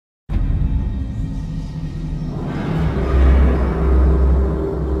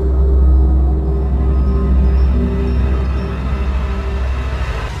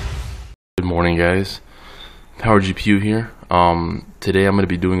morning, guys. Power GPU here. Today I'm going to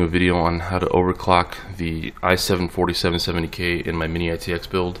be doing a video on how to overclock the i7-4770K in my mini ITX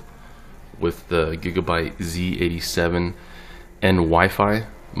build with the Gigabyte z87n-wifi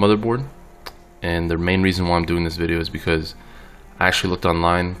motherboard. And the main reason why I'm doing this video is because I actually looked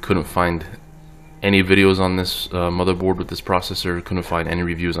online, couldn't find any videos on this motherboard with this processor, couldn't find any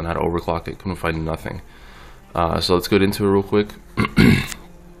reviews on how to overclock it, couldn't find nothing. So let's get into it real quick.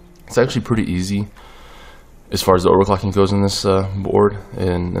 It's actually pretty easy as far as the overclocking goes in this board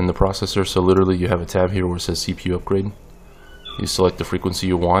and the processor. So literally you have a tab here where it says CPU upgrade. You select the frequency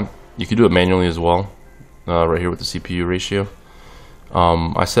you want. You can do it manually as well, right here with the CPU ratio.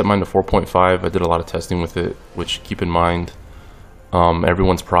 I set mine to 4.5. I did a lot of testing with it, which, keep in mind,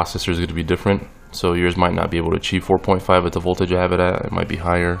 everyone's processor is going to be different. So yours might not be able to achieve 4.5 at the voltage I have it at. It might be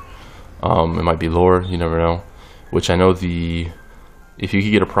higher, it might be lower, you never know. Which I know if you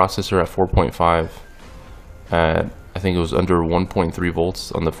could get a processor at 4.5 at, I think it was under 1.3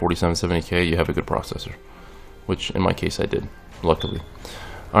 volts on the 4770K, you have a good processor. Which in my case I did, luckily.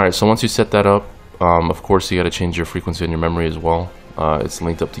 Alright, so once you set that up, of course you got to change your frequency on your memory as well. It's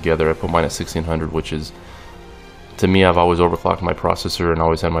linked up together. I put mine at 1600, which is, to me, I've always overclocked my processor and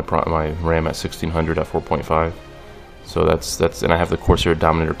always had my RAM at 1600 at 4.5. So that's and I have the Corsair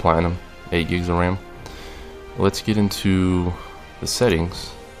Dominator Platinum, 8 gigs of RAM. Let's get into the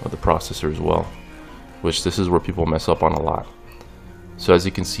settings of the processor as well, which this is where people mess up on a lot. So as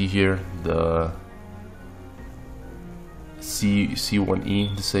you can see here, the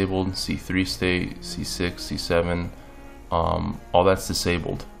C1E disabled, C3 state, C6, C7, all that's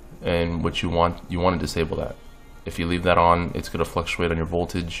disabled. And what you want to disable that. If you leave that on, it's going to fluctuate on your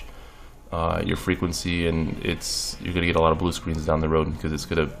voltage, your frequency, and you're going to get a lot of blue screens down the road, because it's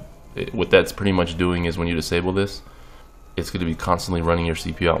going to, what that's pretty much doing is when you disable this, it's going to be constantly running your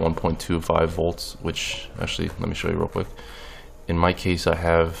CPU at 1.25 volts, which, actually, let me show you real quick. In my case, I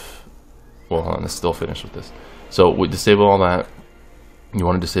have, well, hold on, let's still finish with this. So we disable all that. You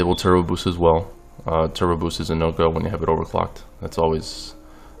want to disable turbo boost as well. Turbo boost is a no-go when you have it overclocked. That's always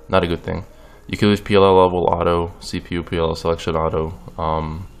not a good thing. You can leave PLL level auto, CPU PLL selection auto.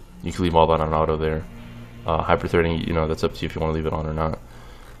 You can leave all that on auto there. Hyperthreading, you know, that's up to you if you want to leave it on or not.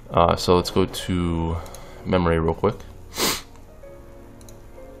 So let's go to memory real quick.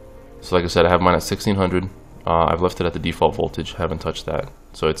 So like I said, I have mine at 1600. I've left it at the default voltage, haven't touched that.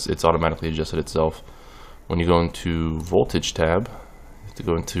 So it's automatically adjusted itself. When you go into voltage tab, you have to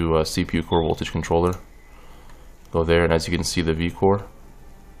go into CPU core voltage controller. Go there, and as you can see, the V core,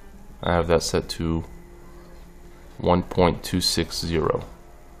 I have that set to 1.260.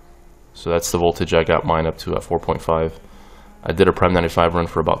 So that's the voltage I got mine up to at 4.5. I did a Prime 95 run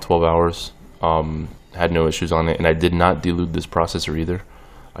for about 12 hours. Had no issues on it, and I did not dilute this processor either.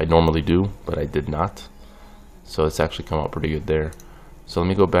 I normally do, but I did not. So it's actually come out pretty good there. So let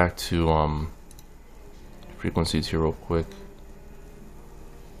me go back to frequencies here real quick.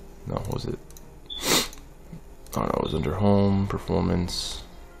 No, what was it? Oh no, it was under home, performance.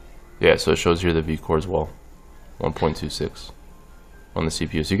 Yeah, so it shows here the V core as well, 1.26 on the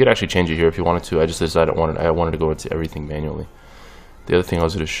CPU. So you could actually change it here if you wanted to. I just decided I wanted to go into everything manually. The other thing I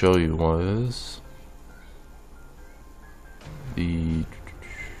was going to show you was the,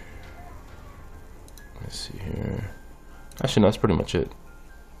 let's see here. Actually, no, that's pretty much it.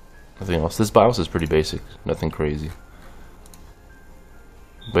 Nothing else. This BIOS is pretty basic, nothing crazy.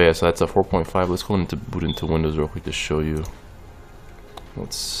 But yeah, so that's a 4.5. Let's go into boot into Windows real quick to show you.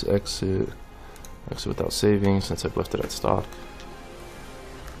 Let's exit without saving, since I've left it at stock.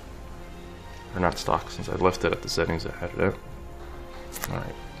 Or not stock, since I left it at the settings I had it at.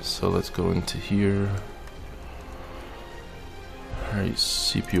 Alright, so let's go into here. Alright,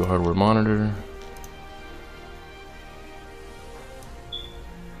 CPU hardware monitor.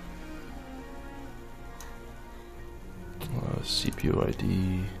 CPU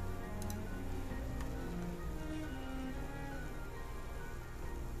ID.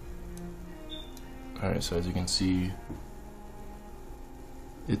 Alright, so as you can see,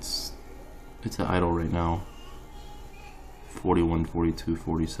 it's at idle right now. 41, 42,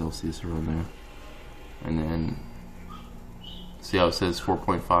 40 Celsius around there. And then see how it says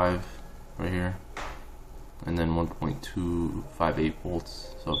 4.5 right here, and then 1.258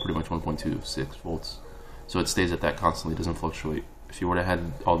 volts, so pretty much 1.26 volts. So it stays at that constantly, doesn't fluctuate. If you were to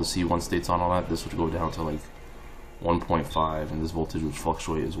had all the C1 states on all that, this would go down to like 1.5, and this voltage would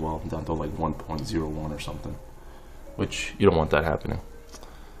fluctuate as well, down to like 1.01 or something, which you don't want that happening.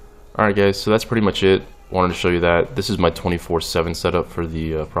 Alright guys, so that's pretty much it. Wanted to show you that. This is my 24/7 setup for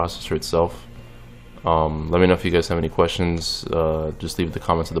the processor itself. Let me know if you guys have any questions. Just leave the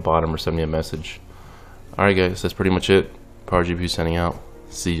comments at the bottom or send me a message. Alright guys, that's pretty much it. Power GPU signing out.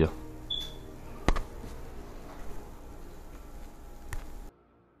 See ya.